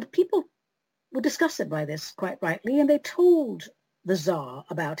 And people were disgusted by this, quite rightly, and they told the Tsar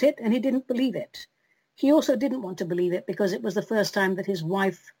about it, and he didn't believe it. He also didn't want to believe it because it was the first time that his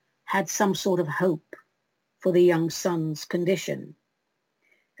wife had some sort of hope for the young son's condition.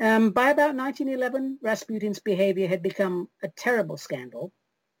 By about 1911, Rasputin's behavior had become a terrible scandal.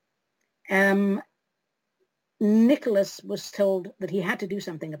 Nicholas was told that he had to do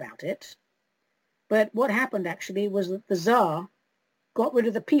something about it. But what happened actually was that the Tsar got rid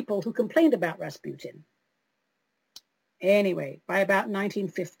of the people who complained about Rasputin. Anyway, by about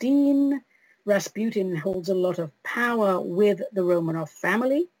 1915, Rasputin holds a lot of power with the Romanov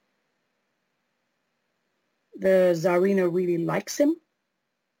family. The Tsarina really likes him.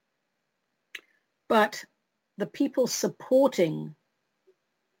 But the people supporting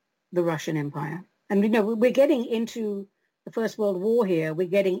the Russian Empire. And, we're getting into the First World War here. We're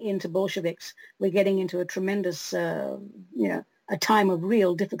getting into Bolsheviks. We're getting into a tremendous, a time of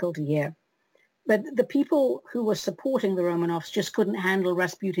real difficulty here. But the people who were supporting the Romanovs just couldn't handle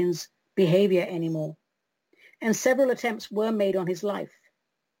Rasputin's behavior anymore. And several attempts were made on his life.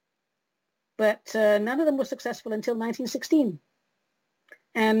 But none of them were successful until 1916.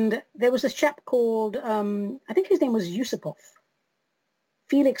 And there was this chap called, I think his name was Yusupov,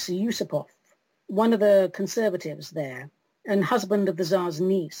 Felix Yusupov, one of the conservatives there, and husband of the Tsar's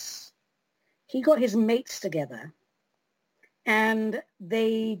niece. He got his mates together, and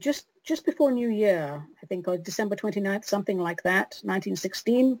they just before New Year, I think on December 29th, something like that,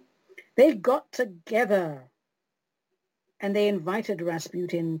 1916, they got together and they invited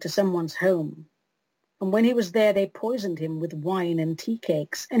Rasputin to someone's home. And when he was there, they poisoned him with wine and tea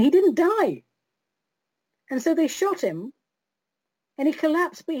cakes, and he didn't die. And so they shot him, and he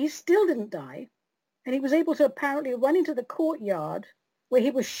collapsed, but he still didn't die. And he was able to apparently run into the courtyard where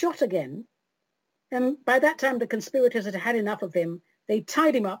he was shot again. And by that time, the conspirators had had enough of him. They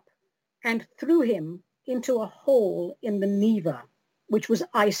tied him up and threw him into a hole in the Neva, which was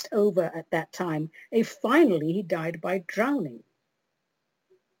iced over at that time. And finally, he died by drowning.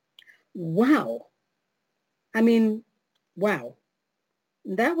 Wow. I mean, wow.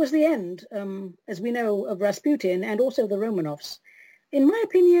 That was the end, as we know, of Rasputin and also the Romanovs. In my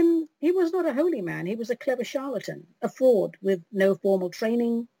opinion, he was not a holy man. He was a clever charlatan, a fraud with no formal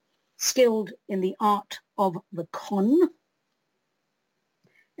training, skilled in the art of the con,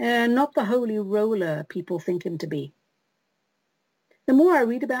 not the holy roller people think him to be. The more I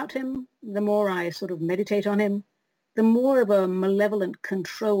read about him, the more I sort of meditate on him, the more of a malevolent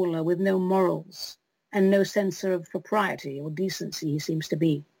controller with no morals and no sense of propriety or decency he seems to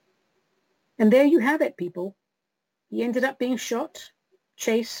be. And there you have it, people. He ended up being shot,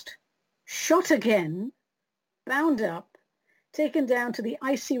 chased, shot again, bound up, taken down to the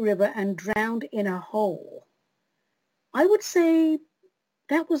icy river and drowned in a hole. I would say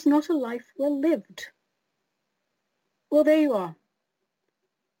that was not a life well lived. Well, there you are.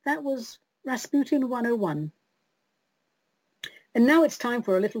 That was Rasputin 101. And now it's time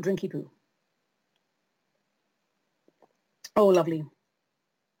for a little drinky poo. Oh, lovely.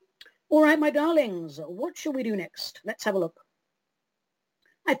 All right, my darlings, what shall we do next? Let's have a look.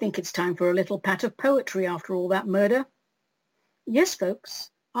 I think it's time for a little pat of poetry after all that murder. Yes, folks,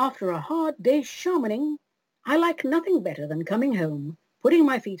 after a hard day's shamaning, I like nothing better than coming home, putting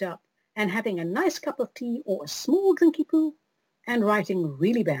my feet up, and having a nice cup of tea or a small drinky poo, and writing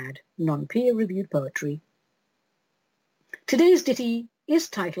really bad, non-peer-reviewed poetry. Today's ditty is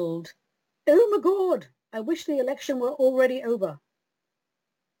titled, Oh my God, I wish the election were already over.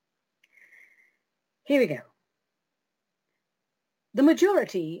 Here we go. The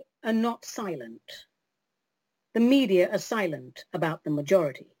majority are not silent. The media are silent about the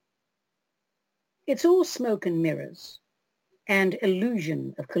majority. It's all smoke and mirrors and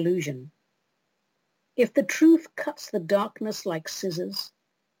illusion of collusion. If the truth cuts the darkness like scissors,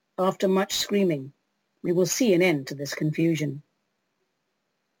 after much screaming, we will see an end to this confusion.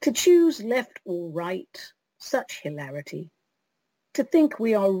 To choose left or right, such hilarity. To think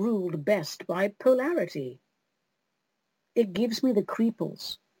we are ruled best by polarity. It gives me the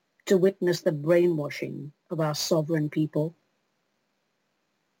creeples to witness the brainwashing of our sovereign people.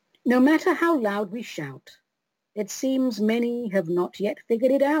 No matter how loud we shout, it seems many have not yet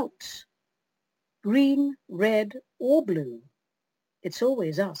figured it out. Green, red, or blue, it's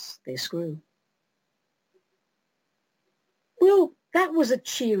always us they screw. Well, that was a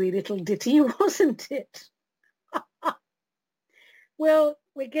cheery little ditty, wasn't it? Well,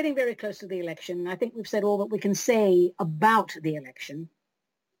 we're getting very close to the election. I think we've said all that we can say about the election.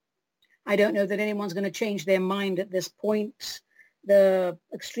 I don't know that anyone's going to change their mind at this point. The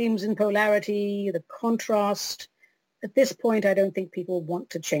extremes in polarity, the contrast. At this point, I don't think people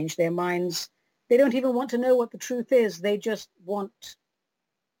want to change their minds. They don't even want to know what the truth is. They just want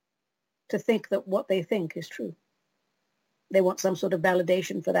to think that what they think is true. They want some sort of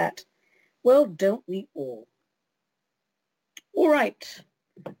validation for that. Well, don't we all? All right.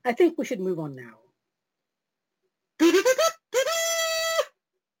 I think we should move on now.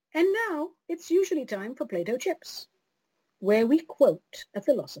 And now it's usually time for Plato Chips, where we quote a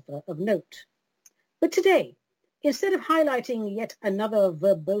philosopher of note. But today, instead of highlighting yet another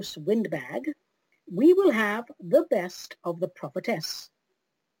verbose windbag, we will have the best of the prophetess.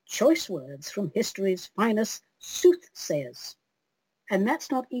 Choice words from history's finest soothsayers. And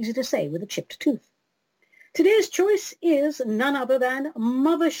that's not easy to say with a chipped tooth. Today's choice is none other than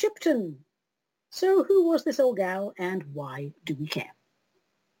Mother Shipton. So who was this old gal and why do we care?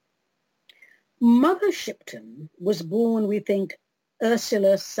 Mother Shipton was born, we think,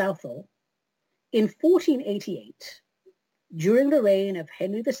 Ursula Southall in 1488 during the reign of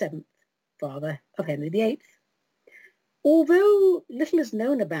Henry VII, father of Henry VIII. Although little is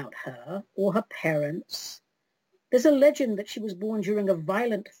known about her or her parents, there's a legend that she was born during a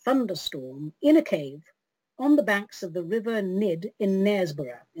violent thunderstorm in a cave on the banks of the River Nid in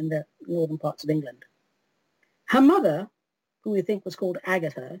Knaresborough in the northern parts of England. Her mother, who we think was called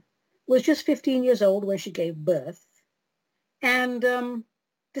Agatha, was just 15 years old when she gave birth, and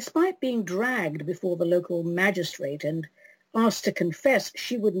despite being dragged before the local magistrate and asked to confess,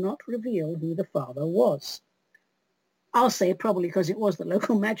 she would not reveal who the father was. I'll say probably because it was the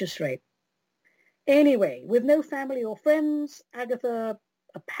local magistrate. Anyway, with no family or friends, Agatha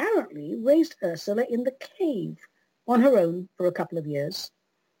apparently raised Ursula in the cave on her own for a couple of years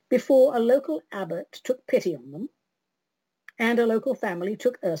before a local abbot took pity on them and a local family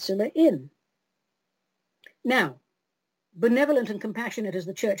took Ursula in. Now, benevolent and compassionate as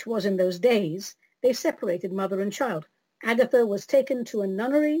the church was in those days, they separated mother and child. Agatha was taken to a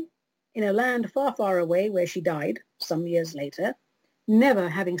nunnery in a land far, far away where she died some years later, never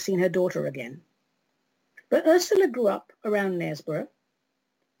having seen her daughter again. But Ursula grew up around Knaresborough.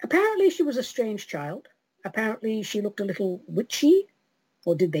 Apparently she was a strange child. Apparently she looked a little witchy,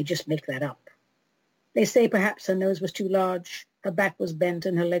 or did they just make that up? They say perhaps her nose was too large, her back was bent,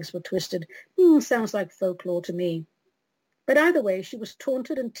 and her legs were twisted. Sounds like folklore to me. But either way, she was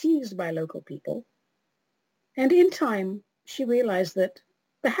taunted and teased by local people. And in time, she realized that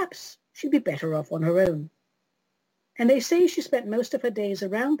perhaps she'd be better off on her own. And they say she spent most of her days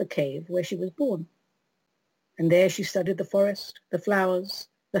around the cave where she was born. And there she studied the forest, the flowers,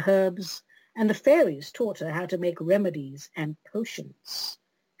 the herbs, and the fairies taught her how to make remedies and potions.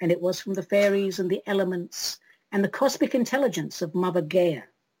 And it was from the fairies and the elements and the cosmic intelligence of Mother Gaia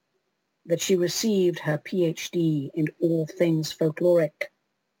that she received her PhD in all things folkloric.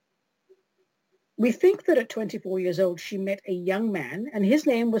 We think that at 24 years old she met a young man, and his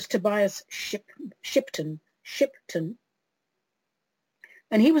name was Tobias Shipton,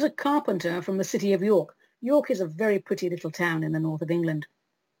 and he was a carpenter from the city of York. York is a very pretty little town in the north of England.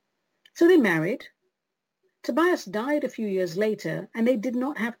 So they married. Tobias died a few years later, and they did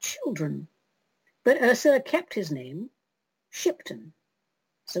not have children. But Ursula kept his name, Shipton.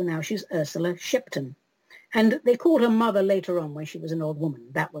 So now she's Ursula Shipton. And they called her mother later on when she was an old woman.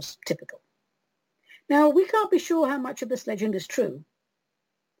 That was typical. Now, we can't be sure how much of this legend is true,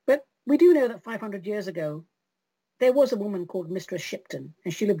 but we do know that 500 years ago, there was a woman called Mistress Shipton,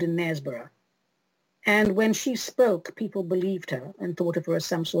 and she lived in Knaresborough. And when she spoke, people believed her and thought of her as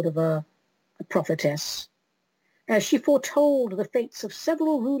some sort of a prophetess. She foretold the fates of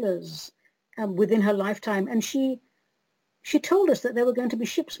several rulers within her lifetime, and she told us that there were going to be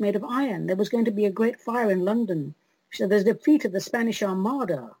ships made of iron. There was going to be a great fire in London. So there's the defeat of the Spanish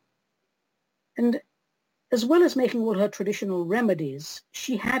Armada. And as well as making all her traditional remedies,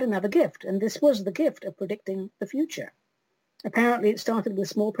 she had another gift, and this was the gift of predicting the future. Apparently it started with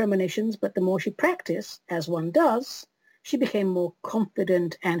small premonitions, but the more she practiced, as one does, she became more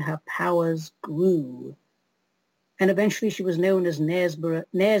confident and her powers grew. And eventually she was known as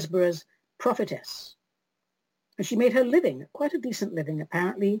Knaresborough's prophetess. And she made her living, quite a decent living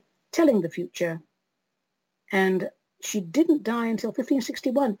apparently, telling the future. And she didn't die until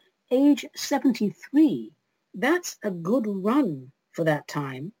 1561, age 73. That's a good run for that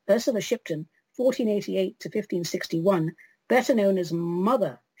time. Ursula Shipton, 1488 to 1561, better known as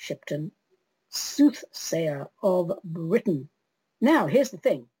Mother Shipton, soothsayer of Britain. Now, here's the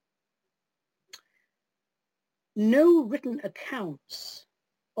thing. No written accounts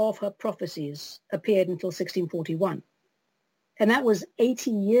of her prophecies appeared until 1641, and that was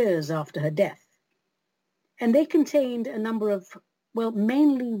 80 years after her death. And they contained a number of,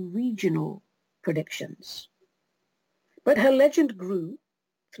 mainly regional predictions. But her legend grew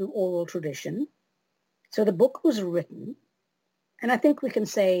through oral tradition, so the book was written, and I think we can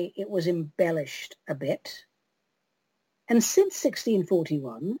say it was embellished a bit. And since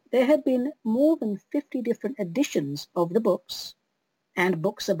 1641, there have been more than 50 different editions of the books and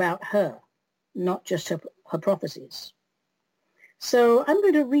books about her, not just her prophecies. So I'm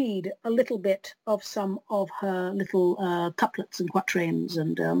going to read a little bit of some of her little couplets and quatrains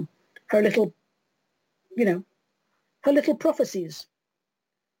and her little, her little prophecies.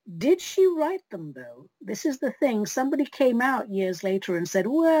 Did she write them, though? This is the thing. Somebody came out years later and said,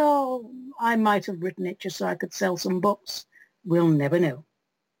 well, I might have written it just so I could sell some books. We'll never know.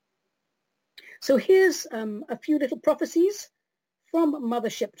 So here's a few little prophecies from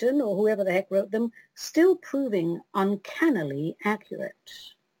Mother Shipton, or whoever the heck wrote them, still proving uncannily accurate.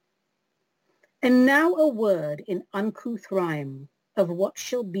 And now a word in uncouth rhyme of what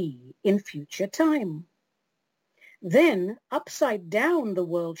shall be in future time. Then upside down the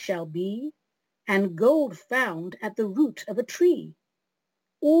world shall be, and gold found at the root of a tree.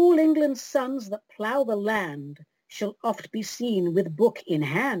 All England's sons that plough the land shall oft be seen with book in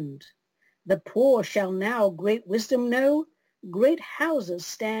hand. The poor shall now great wisdom know. Great houses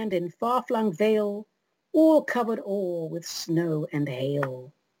stand in far-flung vale, all covered o'er with snow and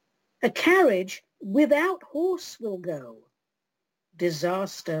hail. A carriage without horse will go.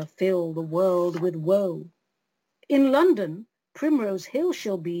 Disaster fill the world with woe. In London, Primrose Hill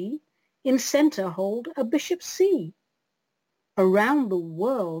shall be, in centre hold a bishop's see. Around the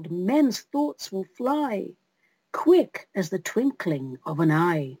world men's thoughts will fly, quick as the twinkling of an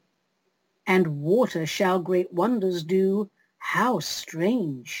eye. And water shall great wonders do, how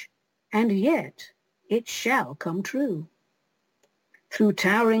strange, and yet it shall come true. Through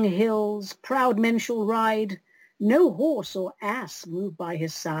towering hills proud men shall ride, no horse or ass move by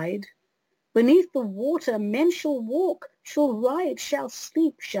his side. Beneath the water men shall walk, shall ride, shall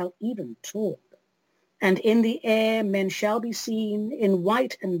sleep, shall even talk. And in the air men shall be seen, in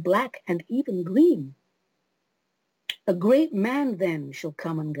white and black and even green. A great man then shall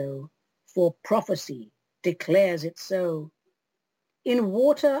come and go, for prophecy declares it so. In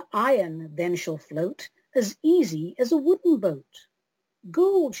water iron then shall float, as easy as a wooden boat.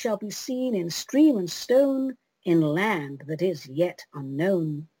 Gold shall be seen in stream and stone, in land that is yet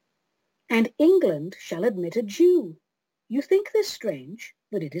unknown. And England shall admit a Jew. You think this strange,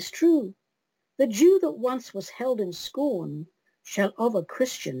 but it is true. The Jew that once was held in scorn shall of a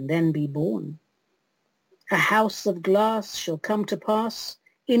Christian then be born. A house of glass shall come to pass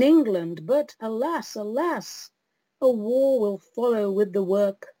in England, but alas, alas, a war will follow with the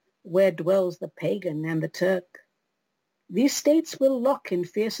work where dwells the pagan and the Turk. These states will lock in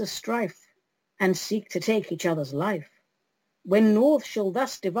fiercer strife and seek to take each other's life. When North shall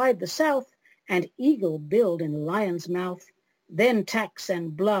thus divide the South and eagle build in lion's mouth, then tax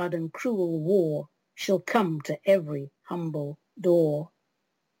and blood and cruel war shall come to every humble door.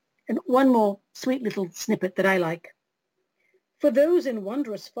 And one more sweet little snippet that I like. For those in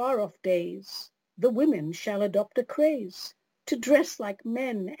wondrous far-off days, the women shall adopt a craze to dress like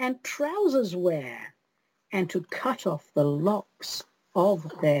men and trousers wear, and to cut off the locks of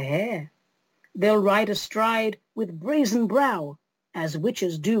their hair. They'll ride astride with brazen brow, as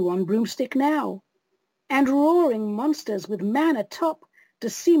witches do on broomstick now, and roaring monsters with man atop to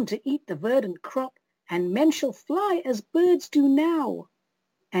seem to eat the verdant crop, and men shall fly as birds do now,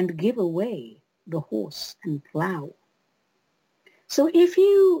 and give away the horse and plough. So if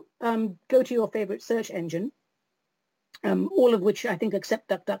you go to your favorite search engine, all of which I think except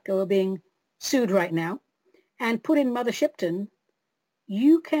DuckDuckGo are being sued right now, and put in Mother Shipton,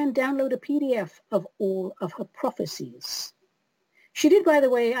 you can download a PDF of all of her prophecies. She did, by the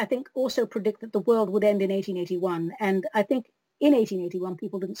way, I think also predict that the world would end in 1881. And I think in 1881,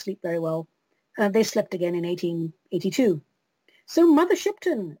 people didn't sleep very well. They slept again in 1882. So Mother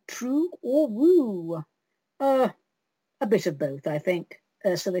Shipton, true or woo? A bit of both, I think.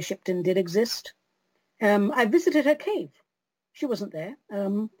 So the Shipton did exist. I visited her cave. She wasn't there.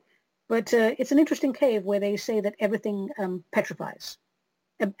 But it's an interesting cave where they say that everything petrifies,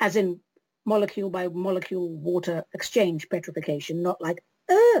 as in molecule by molecule water exchange petrification, not like,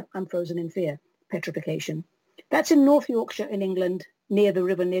 I'm frozen in fear petrification. That's in North Yorkshire in England, near the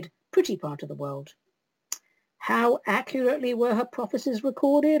River Nid, pretty part of the world. How accurately were her prophecies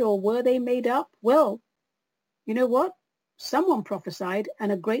recorded, or were they made up? Well, you know what? Someone prophesied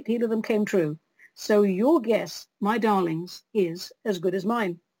and a great deal of them came true. So your guess, my darlings, is as good as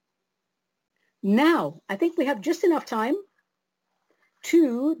mine. Now, I think we have just enough time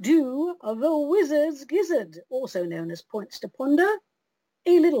to do the Wizard's Gizzard, also known as Points to Ponder,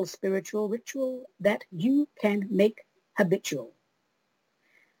 a little spiritual ritual that you can make habitual.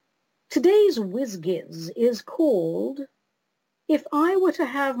 Today's WizGiz is called, If I Were to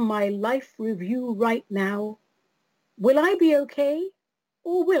Have My Life Review Right Now, Will I Be Okay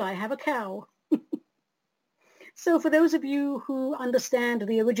or Will I Have a Cow? So for those of you who understand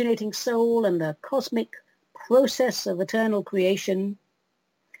the originating soul and the cosmic process of eternal creation,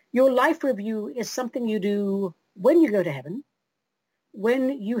 your life review is something you do when you go to heaven,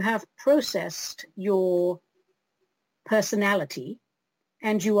 when you have processed your personality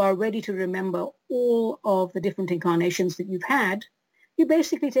and you are ready to remember all of the different incarnations that you've had. You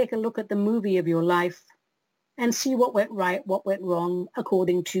basically take a look at the movie of your life and see what went right, what went wrong,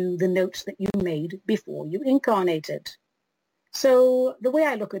 according to the notes that you made before you incarnated. So the way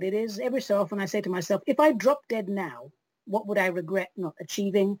I look at it is every so often I say to myself, if I drop dead now, what would I regret not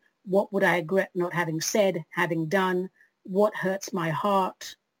achieving? What would I regret not having said, having done? What hurts my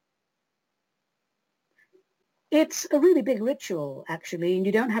heart? It's a really big ritual, actually, and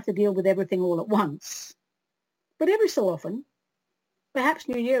you don't have to deal with everything all at once. But every so often, perhaps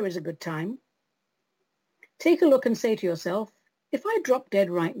New Year is a good time, take a look and say to yourself, if I drop dead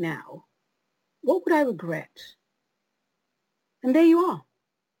right now, what would I regret? And there you are.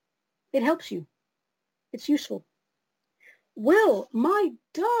 It helps you. It's useful. Well, my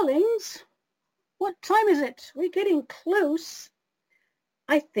darlings, what time is it? We're getting close.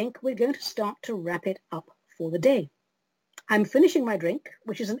 I think we're going to start to wrap it up for the day. I'm finishing my drink,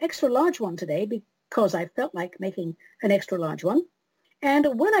 which is an extra large one today because I felt like making an extra large one. And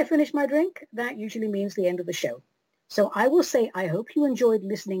when I finish my drink, that usually means the end of the show. So I will say I hope you enjoyed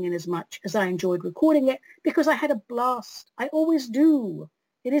listening in as much as I enjoyed recording it because I had a blast. I always do.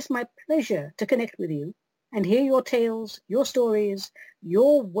 It is my pleasure to connect with you and hear your tales, your stories,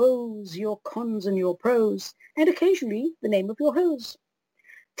 your woes, your cons and your pros, and occasionally the name of your hose.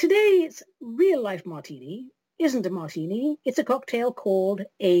 Today's real-life martini isn't a martini. It's a cocktail called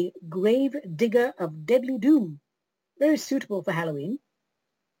a Grave Digger of Deadly Doom. Very suitable for Halloween.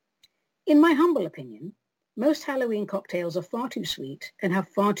 In my humble opinion, most Halloween cocktails are far too sweet and have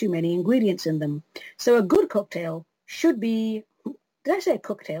far too many ingredients in them. So a good cocktail should be, did I say a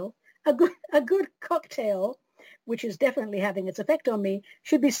cocktail? A good cocktail, which is definitely having its effect on me,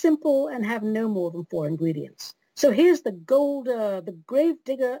 should be simple and have no more than 4 ingredients. So here's the Grave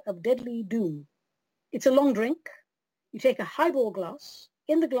Digger of Deadly Doom. It's a long drink. You take a highball glass.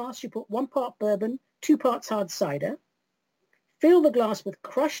 In the glass, you put 1 part bourbon, 2 parts hard cider. Fill the glass with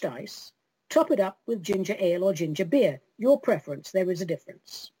crushed ice. Top it up with ginger ale or ginger beer. Your preference. There is a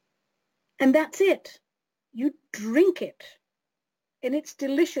difference. And that's it. You drink it. And it's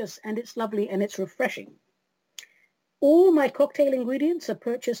delicious and it's lovely and it's refreshing. All my cocktail ingredients are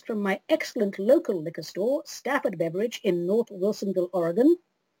purchased from my excellent local liquor store, Stafford Beverage in North Wilsonville, Oregon.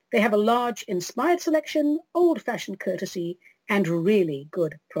 They have a large inspired selection, old-fashioned courtesy, and really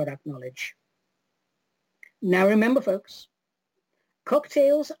good product knowledge. Now remember, folks,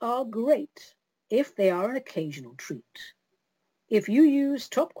 cocktails are great if they are an occasional treat. If you use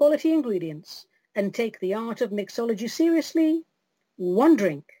top quality ingredients and take the art of mixology seriously, 1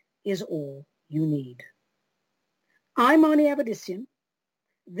 drink is all you need. I'm Ani Avedissian.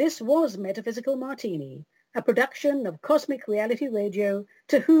 This was Metaphysical Martini, a production of Cosmic Reality Radio,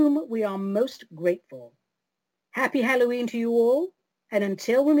 to whom we are most grateful. Happy Halloween to you all, and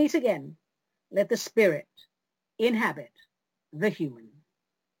until we meet again, let the spirit inhabit the human.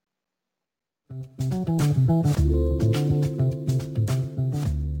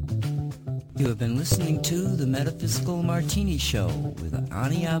 You have been listening to The Metaphysical Martini Show with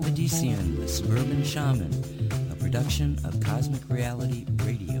Ani Avedissian, the Suburban Shaman, a production of Cosmic Reality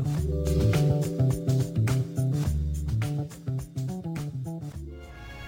Radio.